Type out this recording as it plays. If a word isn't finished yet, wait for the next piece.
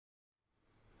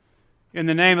In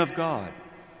the name of God,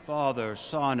 Father,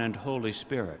 Son, and Holy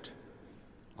Spirit.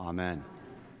 Amen.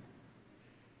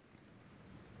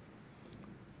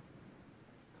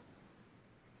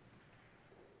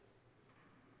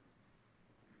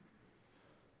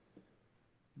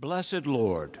 Blessed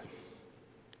Lord,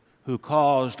 who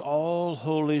caused all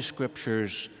holy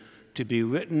scriptures to be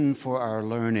written for our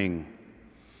learning,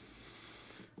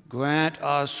 grant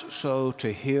us so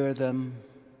to hear them,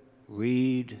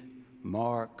 read,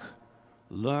 mark,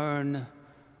 learn,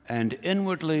 and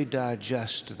inwardly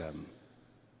digest them,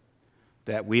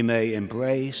 that we may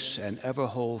embrace and ever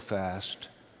hold fast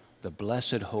the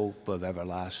blessed hope of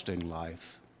everlasting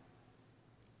life.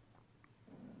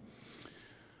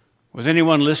 Was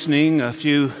anyone listening a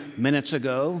few minutes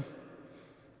ago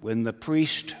when the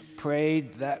priest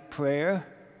prayed that prayer,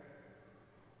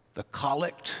 the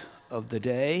collect of the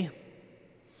day?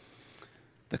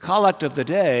 The collect of the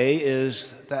day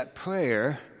is that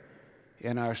prayer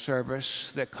in our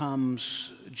service that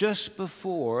comes just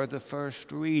before the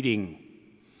first reading,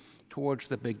 towards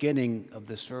the beginning of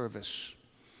the service,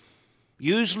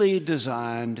 usually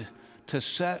designed to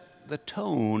set the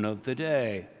tone of the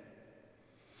day.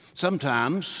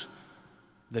 Sometimes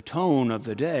the tone of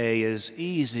the day is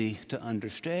easy to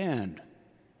understand.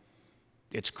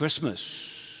 It's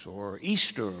Christmas or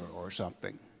Easter or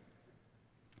something.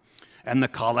 And the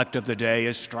collect of the day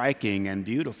is striking and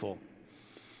beautiful.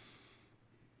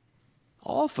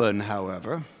 Often,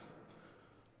 however,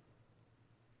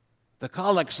 the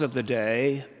collects of the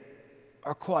day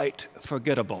are quite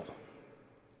forgettable.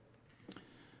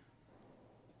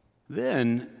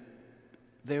 Then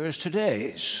there is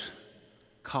today's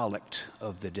collect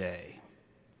of the day,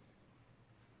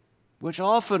 which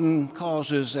often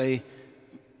causes a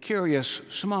curious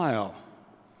smile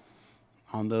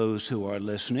on those who are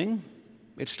listening.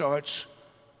 It starts,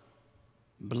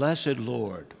 "Blessed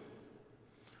Lord,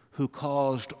 who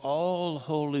caused all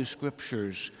holy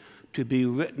scriptures to be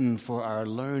written for our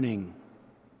learning,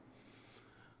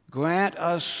 grant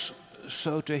us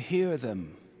so to hear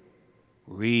them,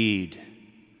 read,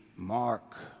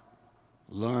 mark,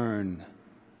 learn,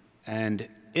 and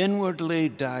inwardly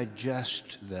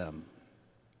digest them."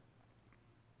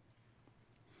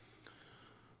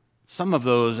 Some of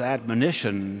those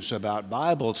admonitions about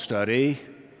Bible study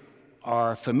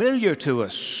are familiar to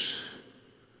us.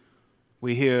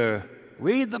 We hear,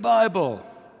 read the Bible,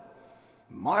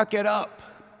 mark it up,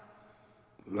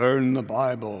 learn the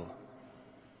Bible.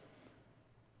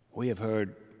 We have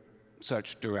heard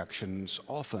such directions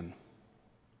often.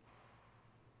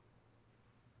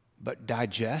 But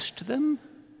digest them?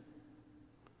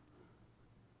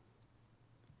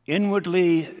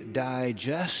 Inwardly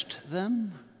digest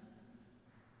them?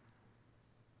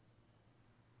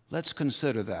 Let's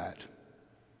consider that.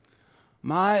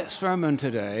 My sermon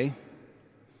today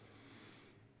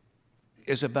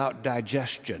is about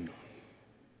digestion.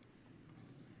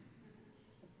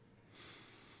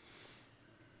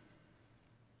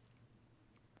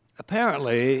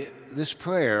 Apparently, this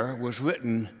prayer was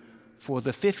written for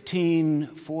the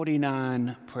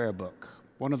 1549 prayer book,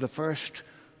 one of the first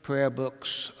prayer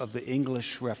books of the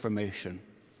English Reformation,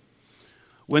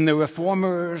 when the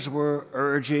reformers were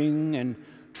urging and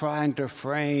trying to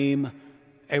frame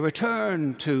a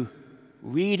return to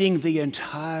reading the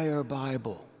entire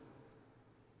Bible,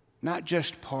 not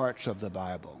just parts of the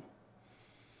Bible.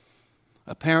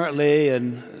 Apparently,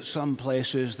 in some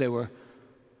places, there were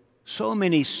so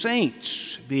many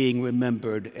saints being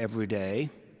remembered every day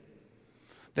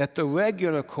that the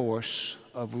regular course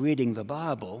of reading the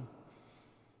Bible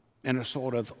in a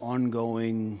sort of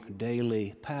ongoing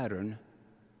daily pattern,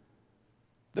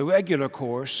 the regular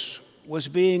course was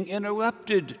being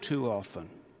interrupted too often.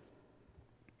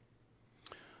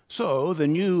 So the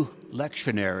new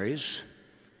lectionaries,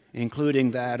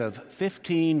 including that of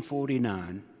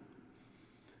 1549,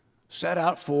 set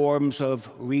out forms of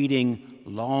reading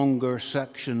longer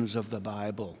sections of the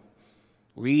Bible,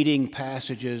 reading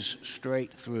passages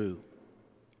straight through.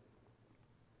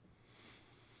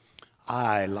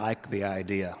 I like the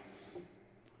idea.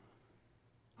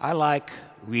 I like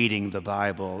reading the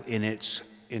Bible in its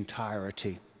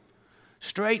entirety,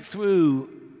 straight through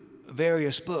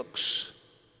various books,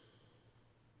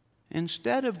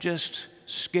 instead of just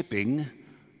skipping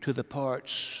to the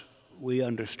parts we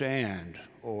understand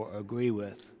or agree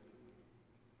with.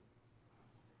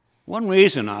 One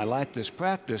reason I like this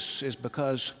practice is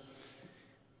because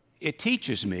it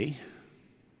teaches me,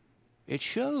 it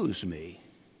shows me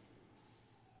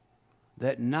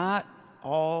that not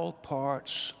all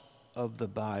parts of the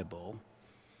Bible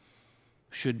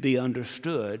should be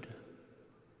understood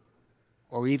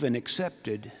or even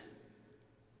accepted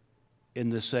in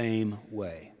the same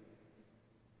way.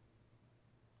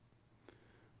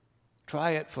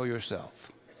 Try it for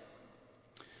yourself.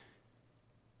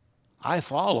 I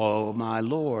follow my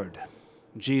Lord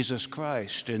Jesus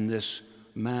Christ in this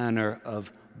manner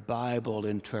of Bible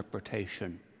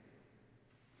interpretation,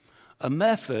 a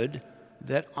method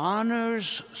that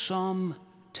honors some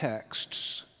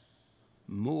texts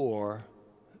more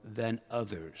than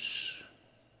others.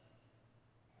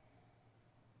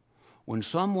 When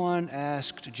someone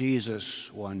asked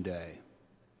Jesus one day,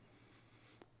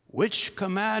 "Which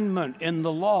commandment in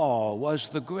the law was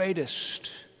the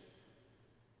greatest?"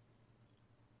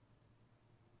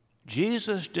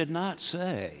 Jesus did not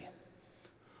say,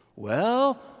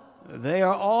 "Well, they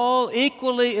are all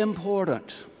equally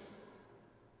important."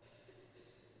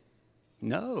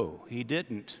 No, he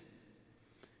didn't.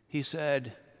 He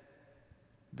said,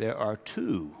 there are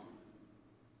two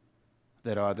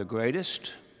that are the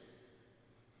greatest.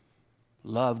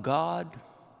 Love God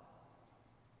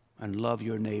and love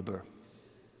your neighbor.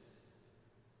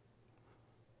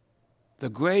 The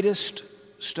greatest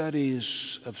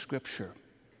studies of Scripture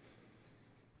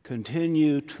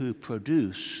continue to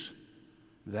produce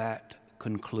that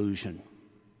conclusion.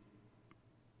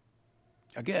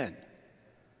 Again,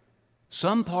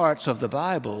 some parts of the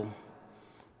Bible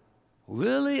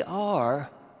really are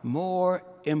more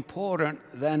important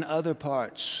than other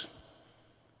parts.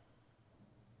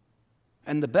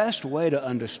 And the best way to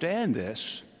understand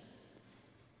this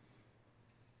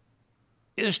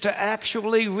is to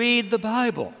actually read the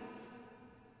Bible.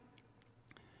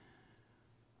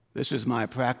 This is my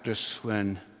practice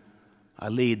when I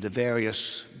lead the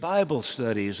various Bible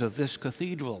studies of this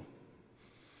cathedral.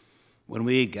 When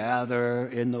we gather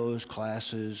in those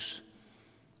classes,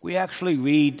 we actually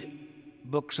read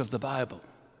books of the Bible,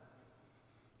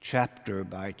 chapter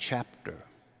by chapter,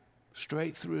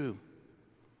 straight through.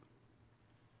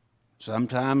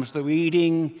 Sometimes the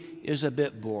reading is a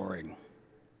bit boring.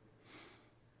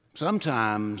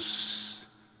 Sometimes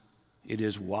it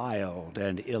is wild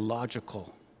and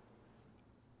illogical.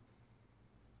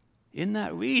 In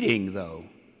that reading, though,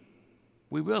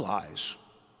 we realize,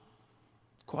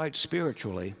 quite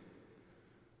spiritually,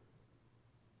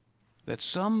 that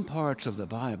some parts of the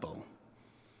Bible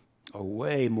are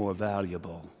way more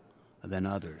valuable than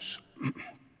others.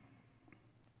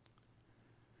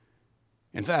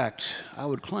 In fact, I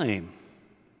would claim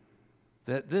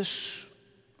that this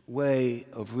way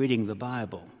of reading the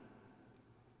Bible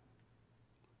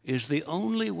is the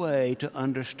only way to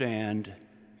understand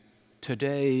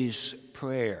today's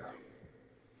prayer,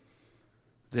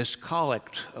 this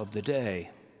collect of the day,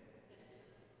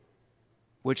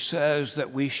 which says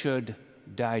that we should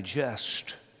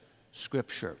digest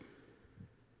Scripture.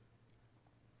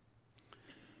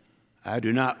 I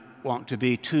do not want to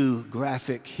be too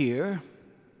graphic here,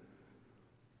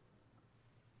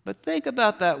 but think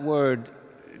about that word,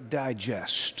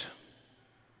 digest.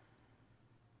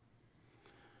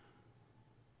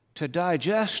 To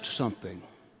digest something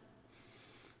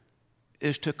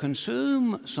is to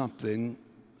consume something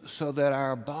so that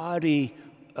our body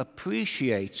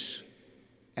appreciates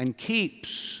and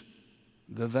keeps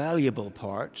the valuable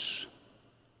parts,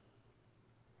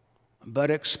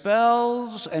 but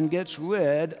expels and gets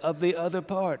rid of the other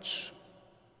parts.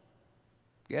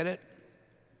 Get it?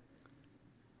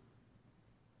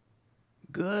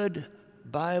 Good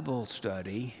Bible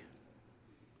study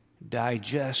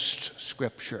digests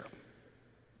Scripture,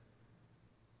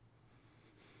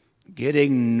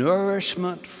 getting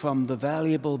nourishment from the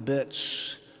valuable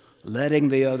bits, letting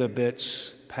the other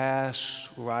bits pass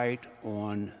right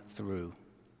on through.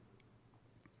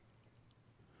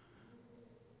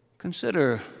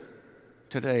 Consider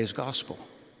today's gospel,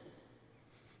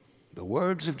 the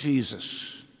words of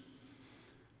Jesus.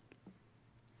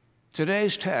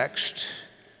 Today's text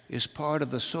is part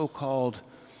of the so-called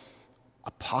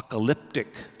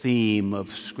apocalyptic theme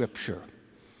of Scripture.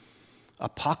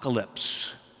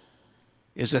 Apocalypse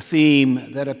is a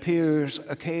theme that appears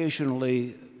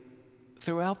occasionally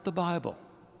throughout the Bible.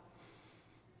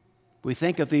 We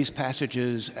think of these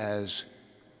passages as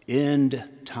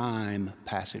end-time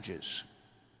passages.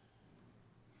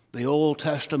 The Old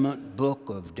Testament book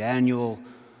of Daniel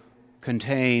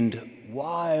contained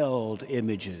wild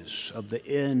images of the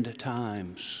end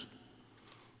times,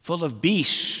 full of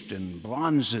beasts and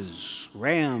bronzes,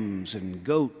 rams and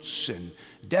goats, and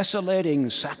desolating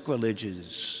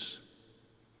sacrileges.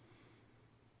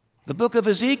 The book of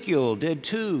Ezekiel did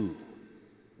too,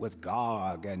 with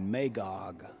Gog and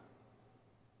Magog.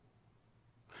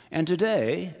 And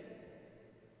today,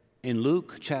 in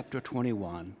Luke chapter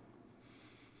 21,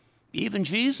 even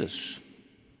Jesus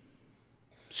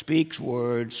speaks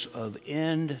words of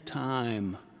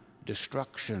end-time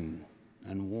destruction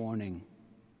and warning.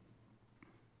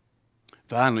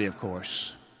 Finally, of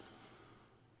course,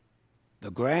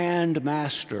 the grand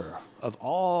master of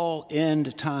all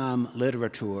end-time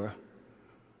literature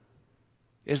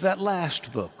is that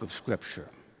last book of Scripture,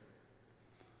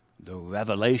 the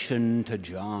Revelation to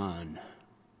John.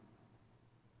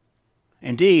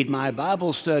 Indeed, my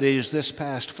Bible studies this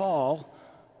past fall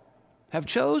have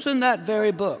chosen that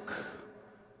very book,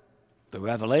 the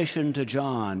Revelation to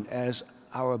John, as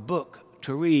our book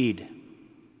to read.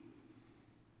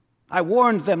 I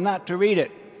warned them not to read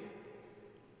it,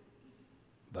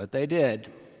 but they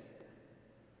did.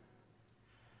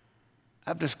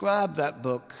 I've described that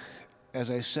book as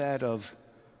a set of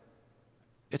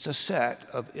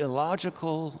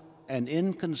illogical and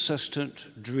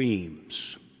inconsistent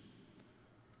dreams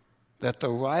that the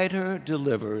writer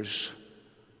delivers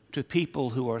to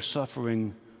people who are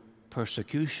suffering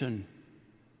persecution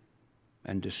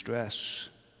and distress.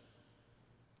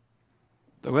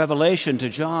 The Revelation to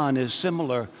John is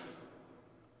similar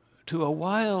to a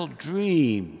wild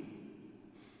dream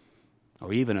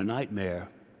or even a nightmare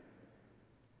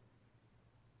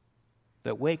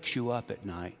that wakes you up at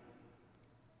night.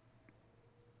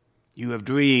 You have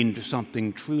dreamed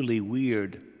something truly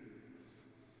weird,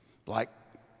 like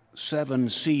 7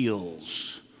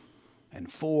 seals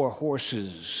and 4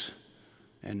 horses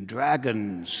and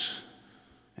dragons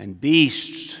and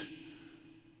beasts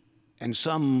and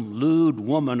some lewd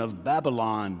woman of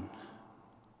Babylon.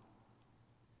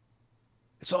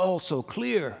 It's all so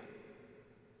clear.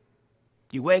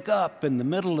 You wake up in the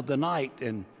middle of the night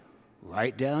and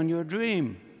write down your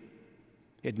dream.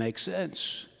 It makes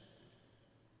sense.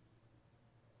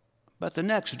 But the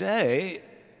next day,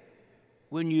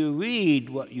 when you read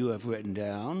what you have written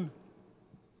down,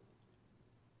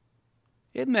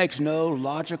 it makes no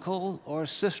logical or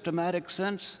systematic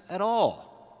sense at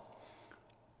all.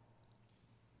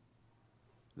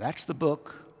 That's the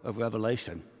book of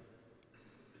Revelation.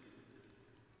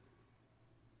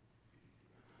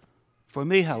 For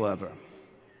me, however,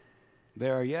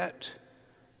 there are yet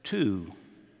 2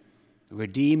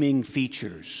 redeeming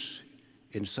features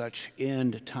in such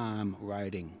end-time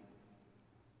writing.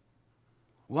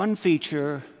 One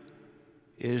feature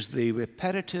is the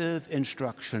repetitive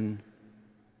instruction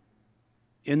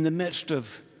in the midst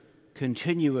of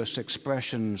continuous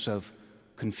expressions of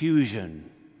confusion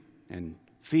and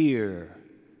fear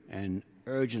and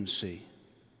urgency.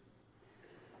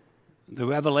 The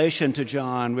Revelation to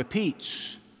John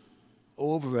repeats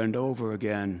over and over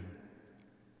again,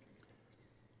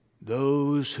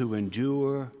 "Those who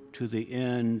endure to the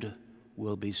end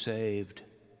will be saved."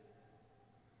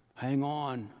 Hang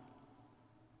on.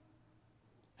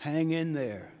 Hang in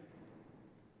there.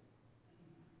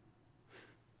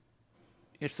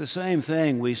 It's the same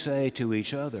thing we say to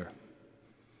each other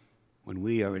when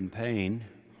we are in pain.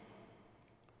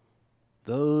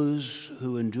 Those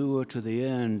who endure to the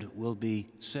end will be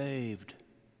saved.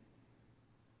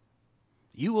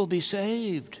 You will be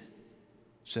saved,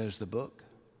 says the book.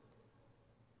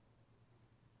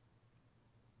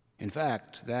 In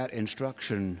fact, that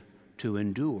instruction to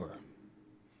endure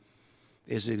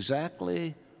is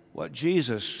exactly what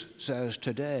Jesus says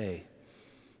today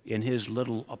in his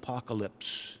little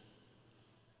apocalypse.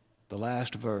 The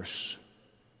last verse,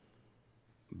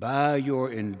 "By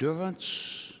your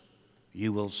endurance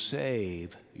you will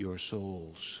save your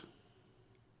souls."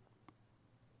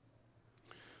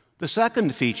 The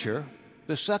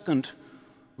second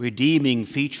redeeming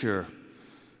feature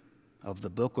of the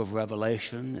book of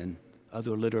Revelation and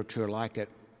other literature like it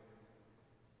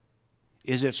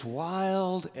is its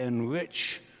wild and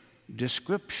rich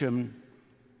description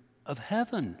of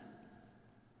heaven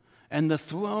and the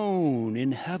throne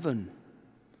in heaven,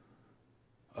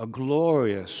 a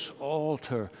glorious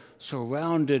altar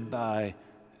surrounded by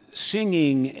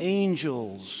singing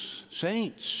angels,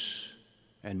 saints,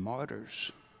 and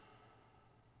martyrs.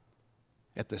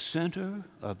 At the center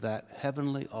of that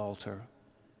heavenly altar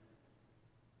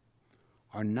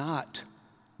are not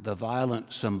the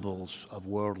violent symbols of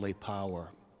worldly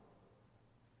power,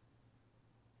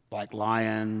 like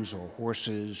lions or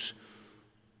horses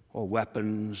or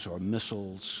weapons or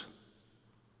missiles,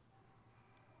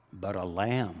 but a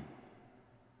lamb.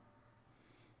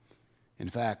 In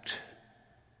fact,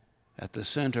 at the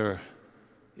center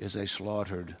is a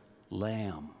slaughtered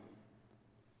lamb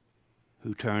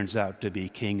who turns out to be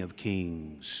King of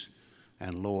Kings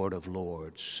and Lord of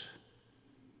Lords.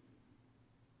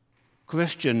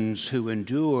 Christians who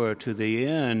endure to the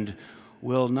end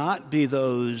will not be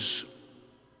those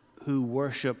who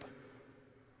worship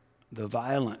the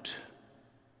violent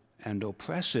and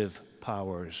oppressive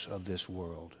powers of this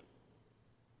world.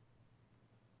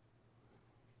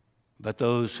 But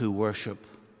those who worship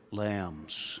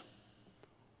lambs,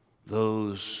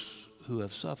 those who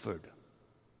have suffered,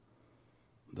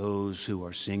 those who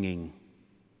are singing.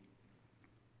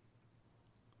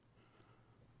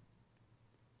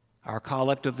 Our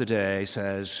collect of the day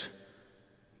says,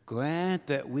 "Grant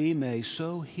that we may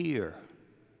so hear,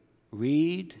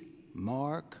 read,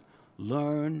 mark,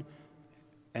 learn,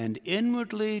 and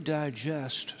inwardly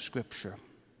digest Scripture."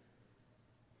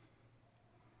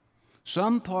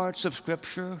 Some parts of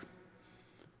Scripture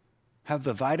have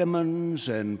the vitamins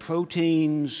and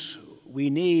proteins we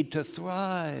need to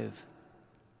thrive.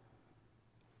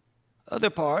 Other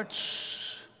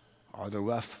parts are the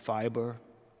rough fiber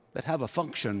that have a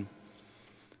function,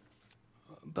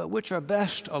 but which are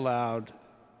best allowed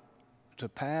to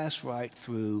pass right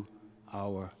through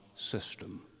our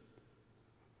system.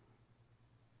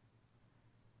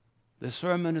 This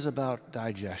sermon is about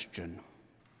digestion.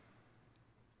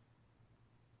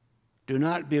 Do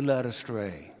not be led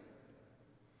astray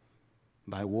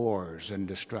by wars and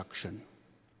destruction.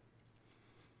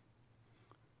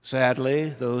 Sadly,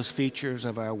 those features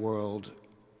of our world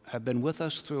have been with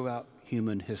us throughout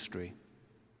human history.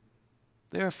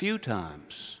 There are few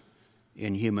times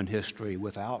in human history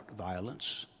without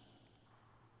violence.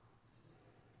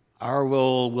 Our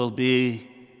role will be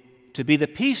to be the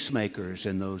peacemakers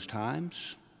in those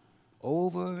times,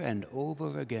 over and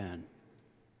over again,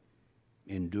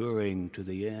 enduring to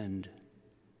the end.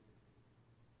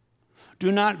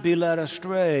 Do not be led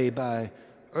astray by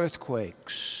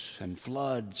earthquakes and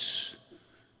floods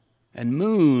and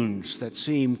moons that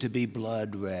seem to be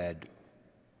blood red,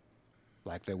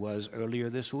 like there was earlier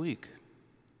this week.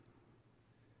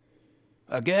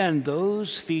 Again,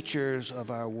 those features of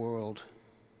our world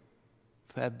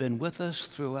have been with us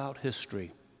throughout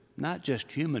history, not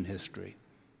just human history,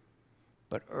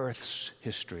 but Earth's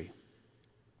history.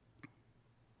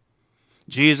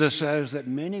 Jesus says that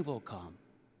many will come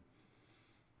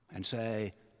and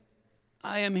say,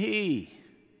 "I am He,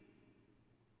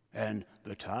 and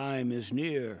the time is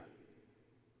near."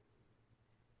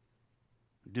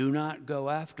 Do not go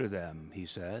after them, he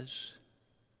says.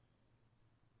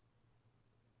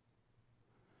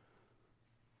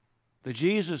 The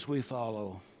Jesus we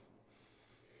follow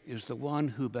is the one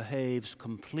who behaves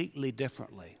completely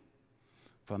differently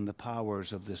from the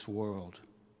powers of this world.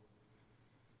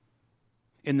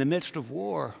 In the midst of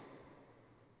war,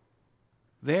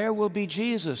 there will be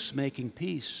Jesus making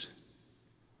peace.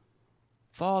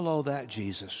 Follow that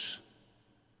Jesus.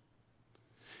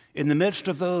 In the midst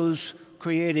of those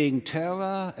creating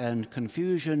terror and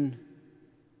confusion,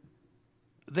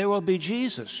 there will be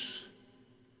Jesus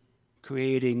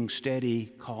creating steady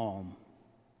calm.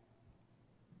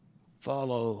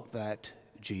 Follow that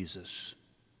Jesus.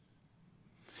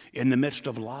 In the midst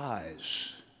of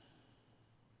lies,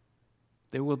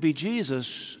 there will be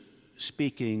Jesus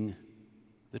speaking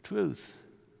the truth.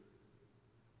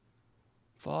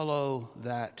 Follow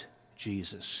that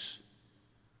Jesus.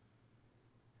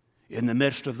 In the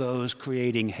midst of those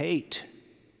creating hate,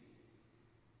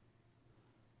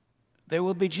 there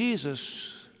will be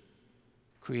Jesus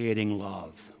creating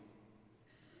love.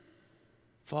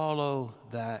 Follow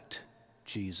that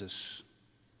Jesus.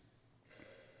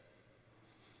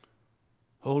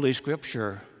 Holy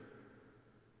Scripture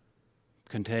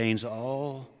contains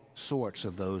all sorts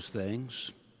of those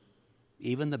things,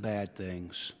 even the bad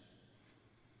things.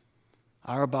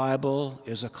 Our Bible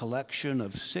is a collection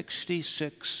of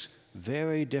 66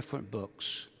 very different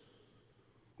books,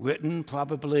 written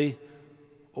probably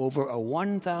over a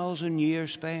 1,000-year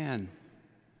span.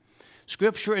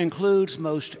 Scripture includes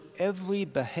most every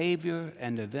behavior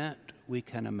and event we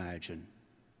can imagine.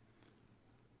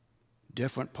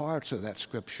 Different parts of that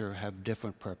Scripture have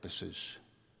different purposes.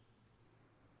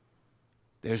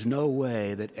 There's no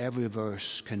way that every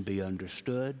verse can be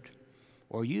understood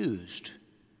or used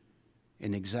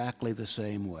in exactly the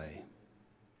same way.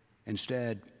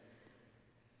 Instead,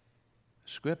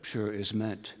 Scripture is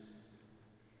meant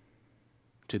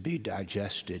to be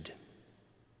digested.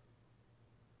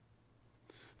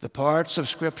 The parts of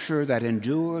Scripture that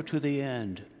endure to the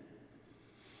end,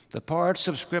 the parts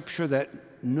of Scripture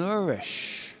that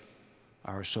nourish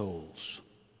our souls,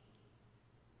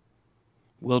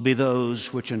 will be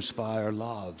those which inspire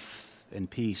love and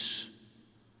peace,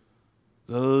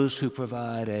 those who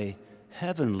provide a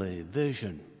heavenly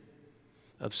vision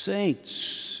of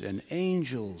saints and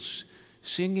angels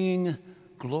singing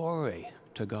glory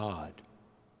to God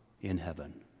in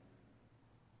heaven.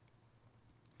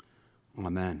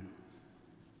 Amen.